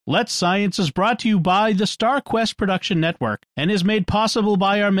Let's Science is brought to you by the StarQuest Production Network and is made possible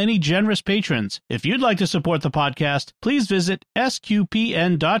by our many generous patrons. If you'd like to support the podcast, please visit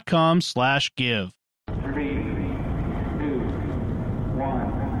sqpn.com/give. 3, 2,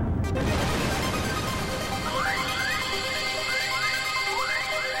 1.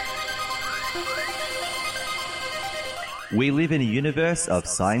 We live in a universe of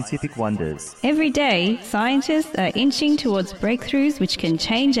scientific wonders. Every day, scientists are inching towards breakthroughs which can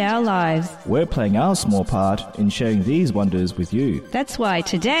change our lives. We're playing our small part in sharing these wonders with you. That's why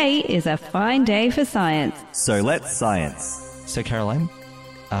today is a fine day for science. So let's science. So Caroline,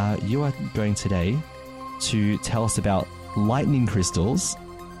 you are going today to tell us about lightning crystals,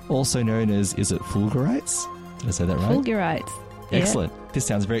 also known as, is it fulgurites? Did I say that right? Fulgurites. Excellent. Yeah. This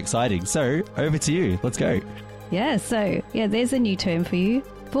sounds very exciting. So over to you. Let's go. There's a new term for you.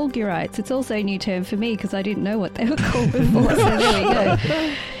 Fulgurites. It's also a new term for me because I didn't know what they were called before. So there we go.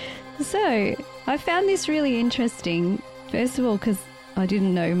 So I found this really interesting, first of all, because I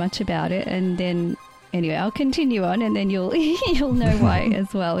didn't know much about it. And then, anyway, I'll continue on and then you'll know why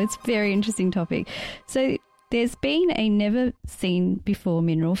as well. It's a very interesting topic. So there's been a never-seen-before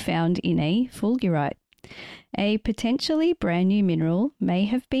mineral found in a fulgurite. A potentially brand new mineral may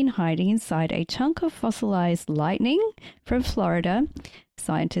have been hiding inside a chunk of fossilized lightning from Florida,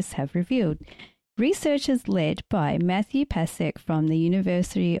 scientists have revealed. Researchers led by Matthew Pasek from the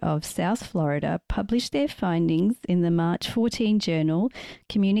University of South Florida published their findings in the March 14 journal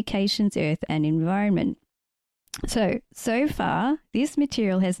Communications, Earth and Environment. So far, this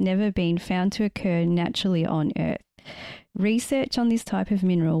material has never been found to occur naturally on Earth. Research on this type of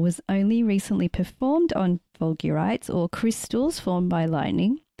mineral was only recently performed on fulgurites or crystals formed by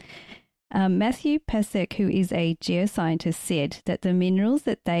lightning. Matthew Pasek, who is a geoscientist, said that the minerals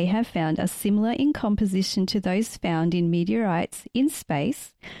that they have found are similar in composition to those found in meteorites in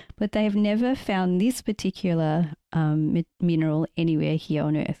space, but they have never found this particular mineral anywhere here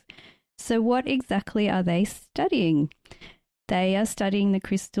on Earth. So what exactly are they studying? They are studying the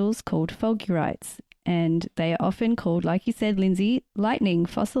crystals called fulgurites. And they are often called, like you said, Lindsay,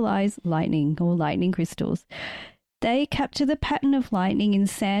 fossilized lightning or lightning crystals. They capture the pattern of lightning in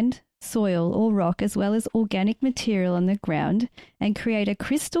sand, soil or rock, as well as organic material on the ground, and create a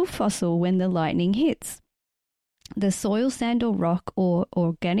crystal fossil when the lightning hits. The soil, sand or rock or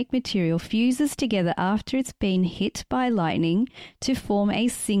organic material fuses together after it's been hit by lightning to form a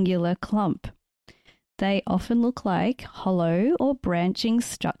singular clump. They often look like hollow or branching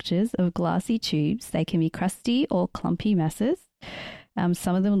structures of glassy tubes. They can be crusty or clumpy masses.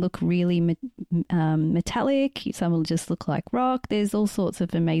 Some of them look really metallic. Some will just look like rock. There's all sorts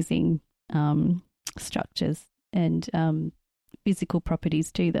of amazing structures and physical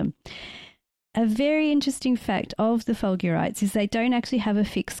properties to them. A very interesting fact of the fulgurites is they don't actually have a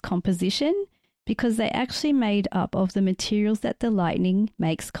fixed composition because they're actually made up of the materials that the lightning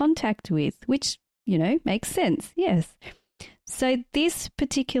makes contact with, which makes sense, yes. So this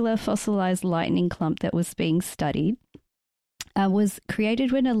particular fossilized lightning clump that was being studied was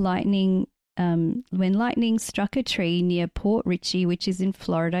created when lightning struck a tree near Port Richey, which is in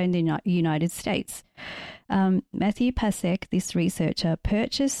Florida in the United States. Matthew Pasek, this researcher,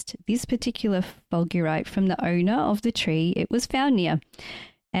 purchased this particular fulgurite from the owner of the tree it was found near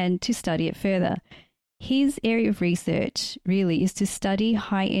and to study it further. His area of research really is to study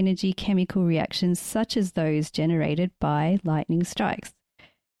high-energy chemical reactions such as those generated by lightning strikes.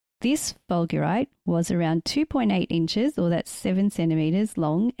 This fulgurite was around 2.8 inches, or that's 7 centimeters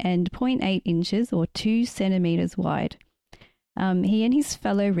long, and 0.8 inches, or 2 centimeters wide. He and his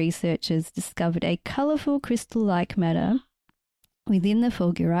fellow researchers discovered a colorful crystal-like matter within the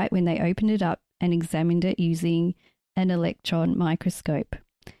fulgurite when they opened it up and examined it using an electron microscope.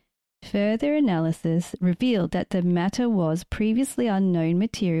 Further analysis revealed that the matter was previously unknown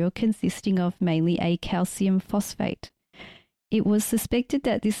material consisting of mainly a calcium phosphate. It was suspected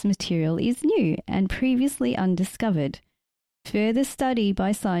that this material is new and previously undiscovered. Further study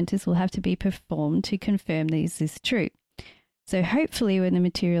by scientists will have to be performed to confirm this is true. So hopefully when the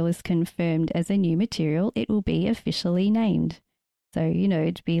material is confirmed as a new material, it will be officially named. So,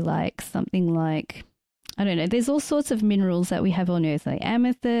 it'd be like something like, I don't know, there's all sorts of minerals that we have on Earth, like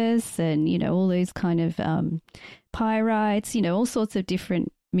amethyst and, all those kind of pyrites, all sorts of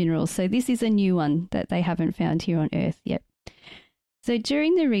different minerals. So this is a new one that they haven't found here on Earth yet. So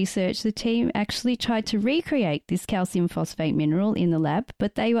during the research, the team actually tried to recreate this calcium phosphate mineral in the lab,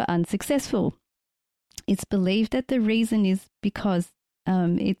 but they were unsuccessful. It's believed that the reason is because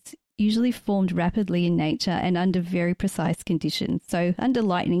it's usually formed rapidly in nature and under very precise conditions. So under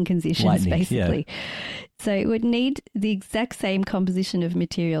lightning conditions, Lightning, basically. So it would need the exact same composition of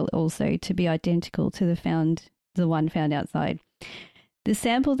material also to be identical to the one found outside. The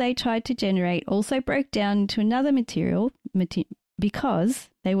sample they tried to generate also broke down into another material because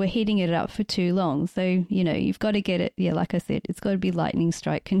they were heating it up for too long. So, you've got to get it, like I said, it's got to be lightning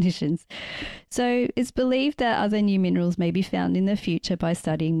strike conditions. So it's believed that other new minerals may be found in the future by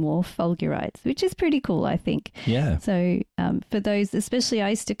studying more fulgurites, which is pretty cool, I think. Yeah. So for those, especially I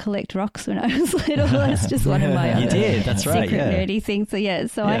used to collect rocks when I was little. That's just one of my You other did, that's right, secret yeah. nerdy things.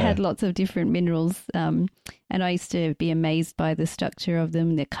 So I had lots of different minerals and I used to be amazed by the structure of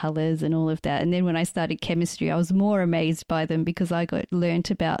them, their colours and all of that. And then when I started chemistry, I was more amazed by them because I learnt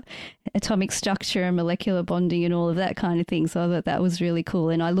about atomic structure and molecular bonding and all of that kind of thing. So I thought that was really cool.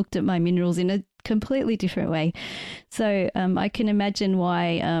 And I looked at my minerals in a completely different way. So I can imagine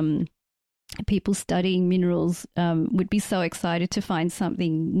why people studying minerals would be so excited to find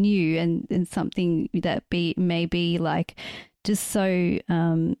something new and something that may be like just so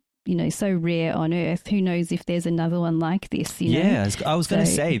so rare on Earth. Who knows if there's another one like this? Yeah, I was going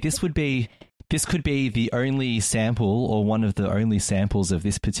to say this could be the only sample or one of the only samples of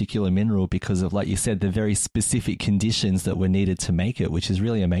this particular mineral because of, like you said, the very specific conditions that were needed to make it, which is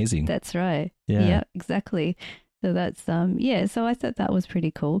really amazing. That's right. Yeah, exactly. So that's so I thought that was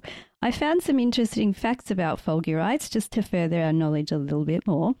pretty cool. I found some interesting facts about fulgurites just to further our knowledge a little bit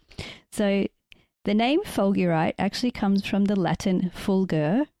more. So the name fulgurite actually comes from the Latin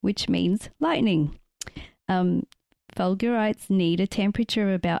fulgur, which means lightning. Fulgurites need a temperature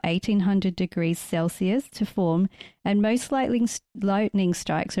of about 1800 degrees Celsius to form, and most lightning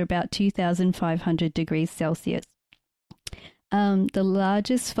strikes are about 2500 degrees Celsius. The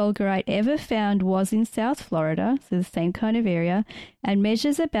largest fulgurite ever found was in South Florida, so the same kind of area, and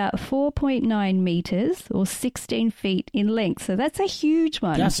measures about 4.9 meters or 16 feet in length. So that's a huge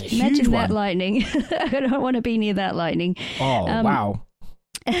one. That's a huge Imagine one. that lightning. I don't want to be near that lightning. Oh, wow.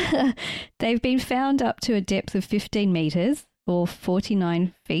 They've been found up to a depth of 15 meters or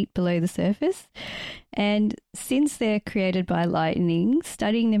 49 feet below the surface. And since they're created by lightning,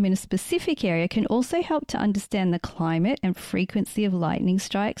 studying them in a specific area can also help to understand the climate and frequency of lightning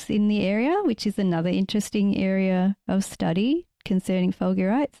strikes in the area, which is another interesting area of study concerning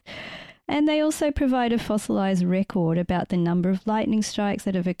fulgurites. And they also provide a fossilized record about the number of lightning strikes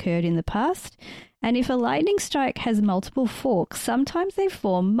that have occurred in the past. And if a lightning strike has multiple forks, sometimes they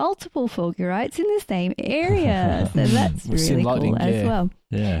form multiple fulgurites in the same area. So that's We've seen really lightning, cool as well.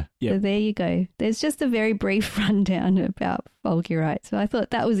 Yeah. Yep. So there you go. There's just a very brief rundown about fulgurites. So I thought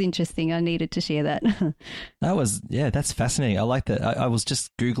that was interesting. I needed to share that. That's fascinating. I like that. I was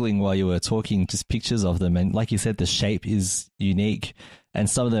just Googling while you were talking, just pictures of them. And like you said, the shape is unique. And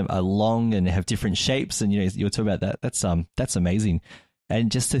some of them are long and have different shapes. And, you were talking about that. That's amazing. And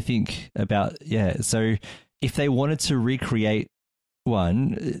just to think about, so if they wanted to recreate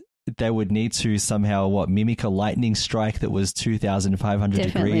one, they would need to somehow, mimic a lightning strike that was 2,500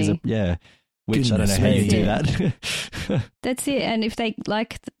 degrees. Yeah. Which Goodness I don't know how you me. do that. That's it. And if they,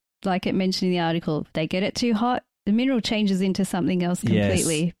 like it mentioned in the article, if they get it too hot, the mineral changes into something else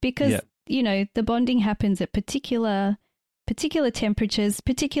completely. Yes. Because, Yep. the bonding happens at particular temperatures,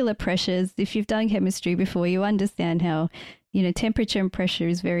 particular pressures. If you've done chemistry before, you understand how, temperature and pressure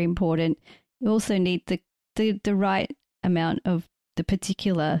is very important. You also need the right amount of the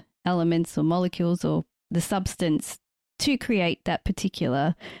particular elements or molecules or the substance to create that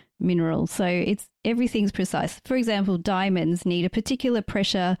particular mineral. So everything's precise. For example, diamonds need a particular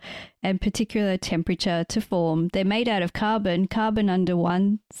pressure and particular temperature to form. They're made out of carbon. Carbon under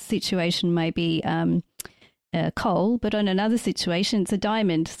one situation may be coal, but on another situation it's a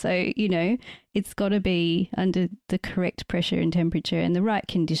diamond. So it's got to be under the correct pressure and temperature and the right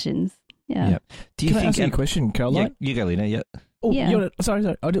conditions. Yep. Do you Can I think ask you a question, Caroline? You go, Lena. Yeah. Oh, Yeah. Sorry.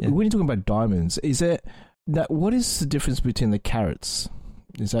 When you're talking about diamonds, what is the difference between the carats?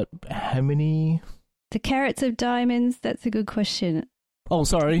 Is that how many? The carats of diamonds, that's a good question. Oh,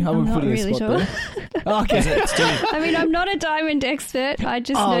 sorry, I'm I'm not putting really a spot sure. there. Oh, okay. I mean, I'm not a diamond expert. I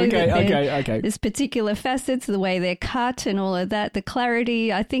just know that okay. there's particular facets, the way they're cut and all of that, the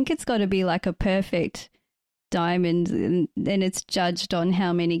clarity. I think it's got to be like a perfect diamond, and it's judged on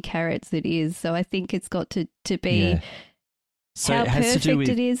how many carats it is. So I think it's got to be So how it has perfect to do with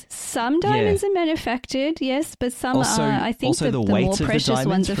it is. Some diamonds are manufactured, yes, but some also, are. I think also that the the weight more of the precious diamonds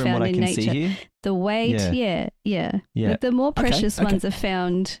ones are from found what I in can nature. see here. The weight, yeah. Yeah. But the more precious okay. ones are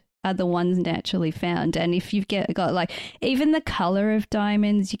found are the ones naturally found. And if you've got like even the color of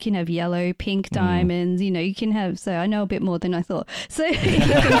diamonds, you can have yellow, pink diamonds, you know, you can have, so I know a bit more than I thought. So, you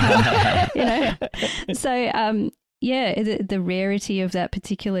know, so, yeah, the rarity of that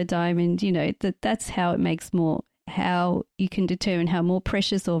particular diamond, you know, that's how it makes more, how you can determine how more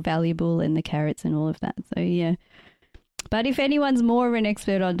precious or valuable and the carats and all of that. So, yeah. But if anyone's more of an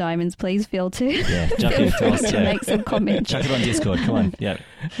expert on diamonds, please feel to jump in to make some comments. Chuck it on Discord. Come on, yeah.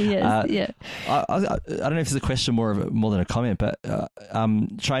 Yes, yeah. I don't know if it's a question more than a comment, but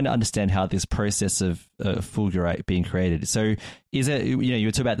trying to understand how this process of fulgurite being created. So, is it, you know, you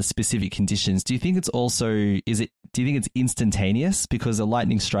were talking about the specific conditions. Do you think it's also do you think it's instantaneous because a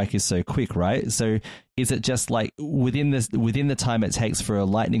lightning strike is so quick, right? So, is it just like within the time it takes for a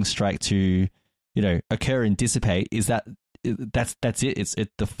lightning strike to, you know, occur and dissipate? Is that's it?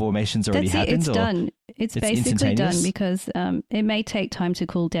 The formation's already happened? It's done. It's basically done because it may take time to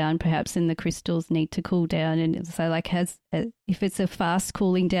cool down, perhaps, and the crystals need to cool down. And so, like, if it's a fast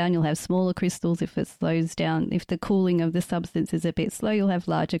cooling down, you'll have smaller crystals. If it slows down, if the cooling of the substance is a bit slow, you'll have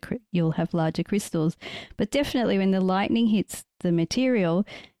larger crystals. But definitely, when the lightning hits the material,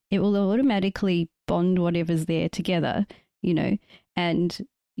 it will automatically bond whatever's there together, you know, and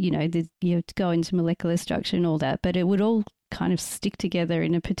you know, you have to go into molecular structure and all that, but it would all kind of stick together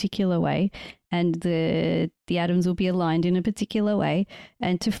in a particular way, and the atoms will be aligned in a particular way,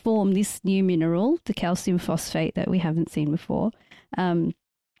 and to form this new mineral, the calcium phosphate that we haven't seen before.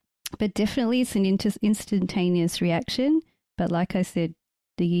 But definitely it's an instantaneous reaction. But like I said,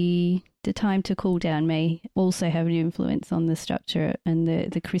 the time to cool down may also have an influence on the structure and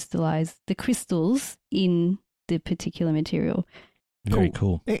the crystals in the particular material. Very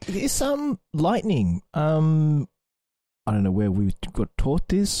cool. There's some lightning. I don't know where we got taught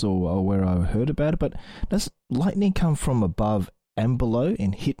this or where I heard about it, but does lightning come from above and below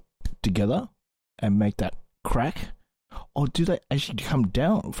and hit together and make that crack? Or do they actually come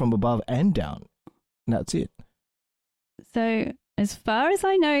down from above and down? And that's it. So as far as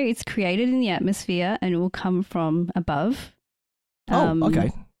I know, it's created in the atmosphere and it will come from above.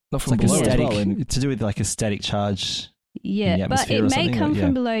 Okay. Not from like below as well. to do with like a static charge. Yeah, but it may come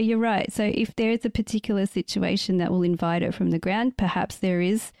from below, you're right. So if there is a particular situation that will invite it from the ground, perhaps there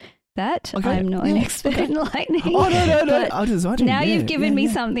is that. Okay. I'm not an expert in lightning. Oh, no. I was now you've given me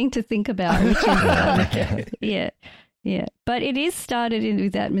something to think about, which is, yeah. But it is started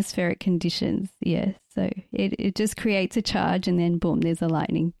with atmospheric conditions, yeah. So it just creates a charge and then boom, there's a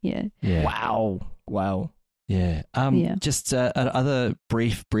lightning, yeah. Wow. Yeah. Just other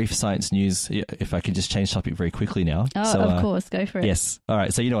brief science news, if I could just change topic very quickly now. Oh, so, of course. Go for it. Yes. All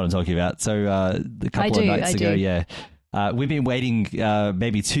right. So you know what I'm talking about. So a couple of nights ago, we've been waiting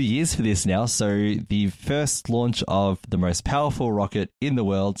maybe 2 years for this now. So the first launch of the most powerful rocket in the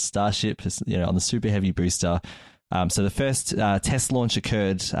world, Starship, you know, on the Super Heavy booster. So the first test launch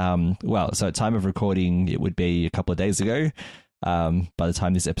occurred, so at time of recording, it would be a couple of days ago. By the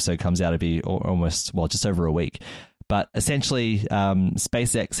time this episode comes out, it'll be almost, just over a week. But essentially,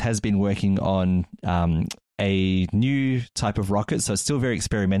 SpaceX has been working on a new type of rocket. So it's still very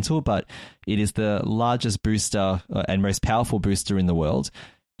experimental, but it is the largest booster and most powerful booster in the world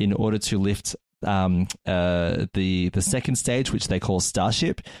in order to lift the second stage, which they call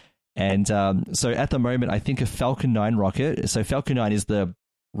Starship. And so at the moment, I think a Falcon 9 rocket, so Falcon 9 is the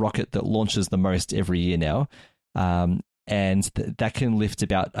rocket that launches the most every year now. And that can lift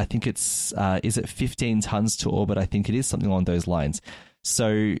about, I think it's, is it 15 tons to orbit? I think it is something along those lines.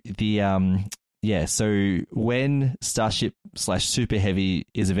 So so when Starship / Super Heavy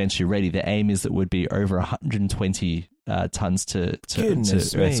is eventually ready, the aim is that it would be over 120 tons to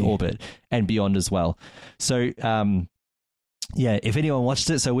Earth's orbit and beyond as well. So, if anyone watched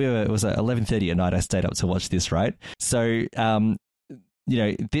it, so it was at 11:30 at night. I stayed up to watch this, right? So,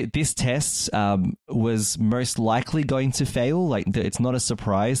 this test was most likely going to fail. Like, it's not a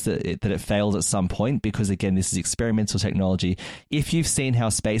surprise that it failed at some point because, again, this is experimental technology. If you've seen how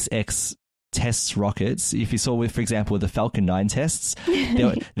SpaceX tests rockets, if you saw, for example, with the Falcon 9 tests,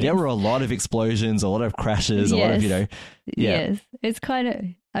 there were a lot of explosions, a lot of crashes, a lot of, Yes, it's kind of...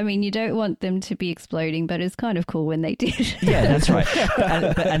 I mean, you don't want them to be exploding, but it's kind of cool when they did. Yeah, that's right.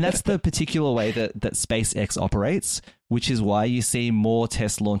 And that's the particular way that SpaceX operates, which is why you see more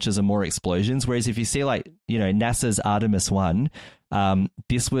test launches and more explosions. Whereas if you see NASA's Artemis 1,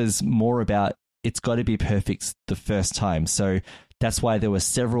 this was more about it's got to be perfect the first time. So that's why there were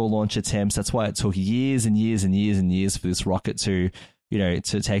several launch attempts. That's why it took years and years and years and years for this rocket to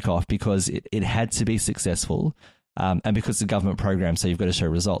take off, because it had to be successful. And because it's a government program, so you've got to show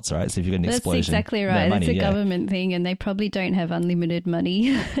results, right? So if you've got an That's explosion, exactly no right. money, It's a government thing, and they probably don't have unlimited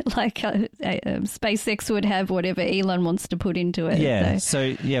money like SpaceX would have, whatever Elon wants to put into it. Yeah.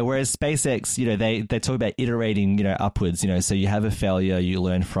 So whereas SpaceX, they talk about iterating, upwards, so you have a failure, you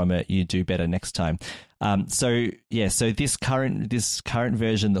learn from it, you do better next time. So this current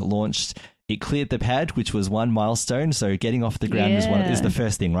version that launched, it cleared the pad, which was one milestone. So getting off the ground is the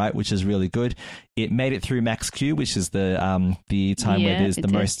first thing, right? Which is really good. It made it through Max Q, which is the time where there's the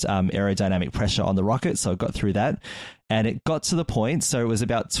most aerodynamic pressure on the rocket. So it got through that, and it got to the point. So it was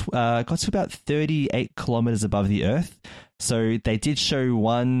got to about 38 kilometers above the Earth. So they did show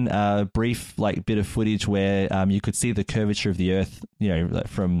one brief bit of footage where you could see the curvature of the Earth,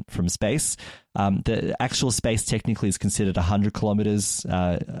 from space. The actual space technically is considered 100 kilometers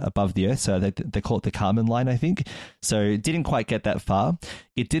above the Earth, so they call it the Kármán line, I think. So it didn't quite get that far.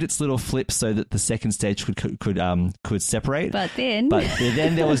 It did its little flip so that the second stage could separate. But then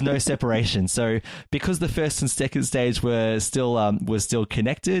there was no separation. So because the first and second stage were still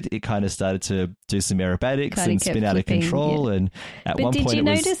connected, it kind of started to do some aerobatics and spin out of control. Yeah. And at one point, did you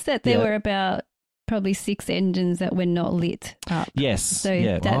notice that there were about probably 6 engines that were not lit up? Yes. So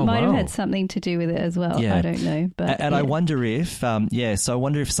that might have had something to do with it as well. Yeah. I don't know. But I wonder if, so I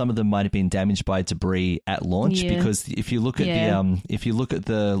wonder if some of them might have been damaged by debris at launch, because if you look at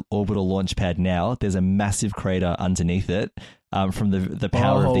the orbital launch pad now, there's a massive crater underneath it. From the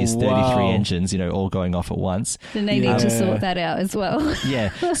power of these 33 engines, all going off at once. Then they need to sort that out as well.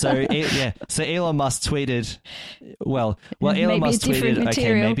 So Elon Musk tweeted, Elon Musk tweeted,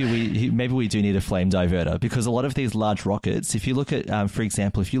 okay, maybe we do need a flame diverter, because a lot of these large rockets, if you look at, for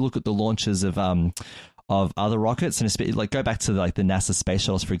example, if you look at the launches of other rockets, and especially go back to the NASA space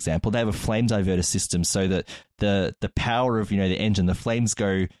shuttles, for example, they have a flame diverter system so that the power of the engine, the flames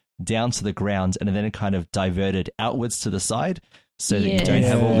go down to the ground, and then it kind of diverted outwards to the side, so that you don't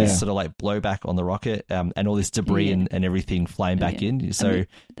have all this sort of blowback on the rocket, and all this debris and everything flying back in. So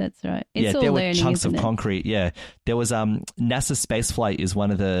that's right. It's all there learning, were chunks of isn't it? concrete. Yeah, there was NASA Spaceflight is one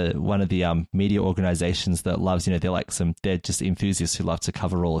of the media organizations that loves, they're just enthusiasts who love to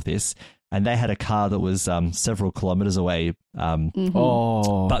cover all of this. And they had a car that was several kilometers away,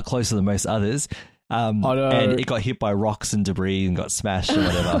 but closer than most others. And it got hit by rocks and debris and got smashed or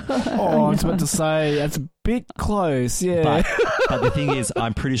whatever. I was about to say, that's a bit close, yeah. But the thing is,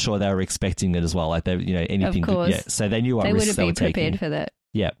 I'm pretty sure they were expecting it as well. Anything. Of course. Yeah, so they knew what they risks they were taking. They would have been prepared for that.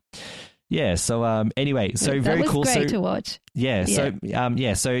 Yeah. Yeah. So anyway, so that very was cool. Great to watch. Yeah. So I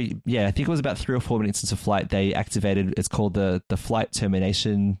think it was about 3 or 4 minutes into flight, they activated. It's called the flight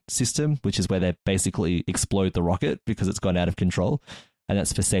termination system, which is where they basically explode the rocket because it's gone out of control, and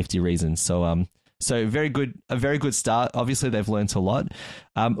that's for safety reasons. So a very good start. Obviously, they've learned a lot.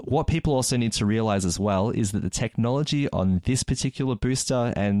 What people also need to realize as well is that the technology on this particular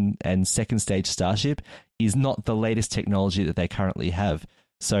booster and second stage Starship is not the latest technology that they currently have.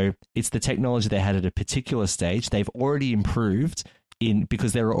 So it's the technology they had at a particular stage. They've already improved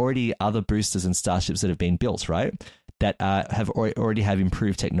because there are already other boosters and Starships that have been built, right? That already have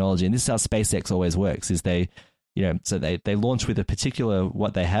improved technology. And this is how SpaceX always works: is they launch with a particular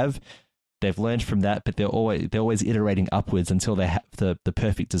what they have. They've learned from that, but they're always iterating upwards until they have the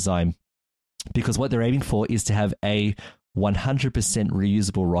perfect design. Because what they're aiming for is to have a 100%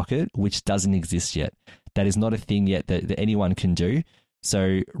 reusable rocket, which doesn't exist yet. That is not a thing yet that anyone can do.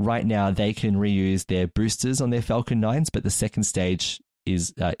 So right now they can reuse their boosters on their Falcon 9s, but the second stage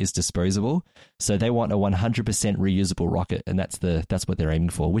is disposable. So they want a 100% reusable rocket, and that's what they're aiming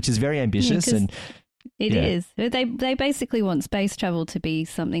for, which is very ambitious. It is. They basically want space travel to be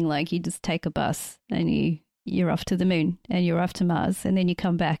something like you just take a bus and you're off to the moon and you're off to Mars and then you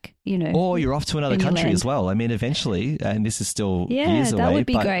come back, Or you're off to another country as well. I mean, eventually, and this is still years away. Yeah, that would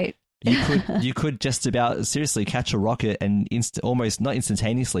be great. you could just about seriously catch a rocket and almost not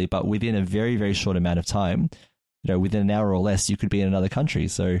instantaneously, but within a very, very short amount of time, within an hour or less, you could be in another country.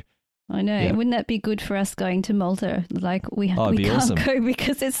 So I know. Yeah. Wouldn't that be good for us going to Malta? We can't awesome. go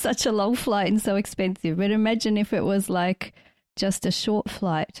because it's such a long flight and so expensive. But imagine if it was just a short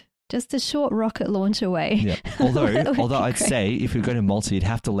flight, just a short rocket launch away. Yeah. Although I'd say if you go to Malta, you'd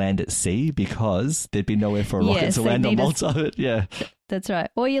have to land at sea because there'd be nowhere for a rocket to land on Malta. Yeah, that's right.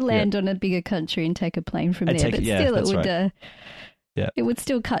 Or you land on a bigger country and take a plane from there. But still, it would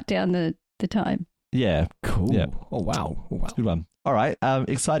still cut down the time. Yeah. Cool. Yeah. Oh, wow. Good one. All right,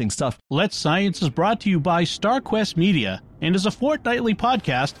 exciting stuff. Let's Science is brought to you by StarQuest Media and is a fortnightly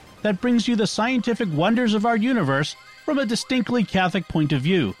podcast that brings you the scientific wonders of our universe from a distinctly Catholic point of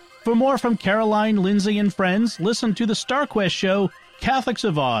view. For more from Caroline, Lindsay, and friends, listen to the StarQuest Show, Catholics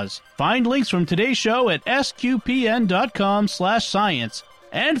of Oz. Find links from today's show at sqpn.com/science.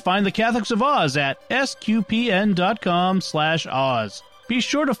 And find the Catholics of Oz at sqpn.com/Oz. Be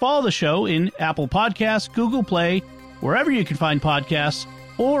sure to follow the show in Apple Podcasts, Google Play, wherever you can find podcasts,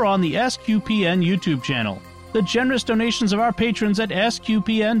 or on the SQPN YouTube channel. The generous donations of our patrons at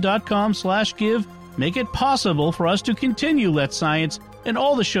sqpn.com/give make it possible for us to continue Let's Science and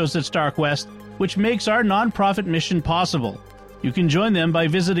all the shows at StarQuest, which makes our nonprofit mission possible. You can join them by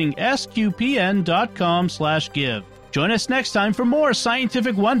visiting sqpn.com/give. Join us next time for more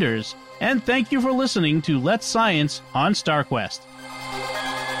scientific wonders, and thank you for listening to Let's Science on StarQuest.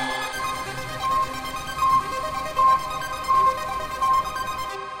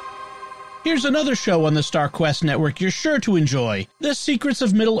 Here's another show on the StarQuest network you're sure to enjoy, The Secrets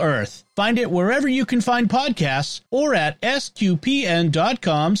of Middle-earth. Find it wherever you can find podcasts or at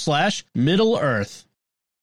sqpn.com/Middle-earth.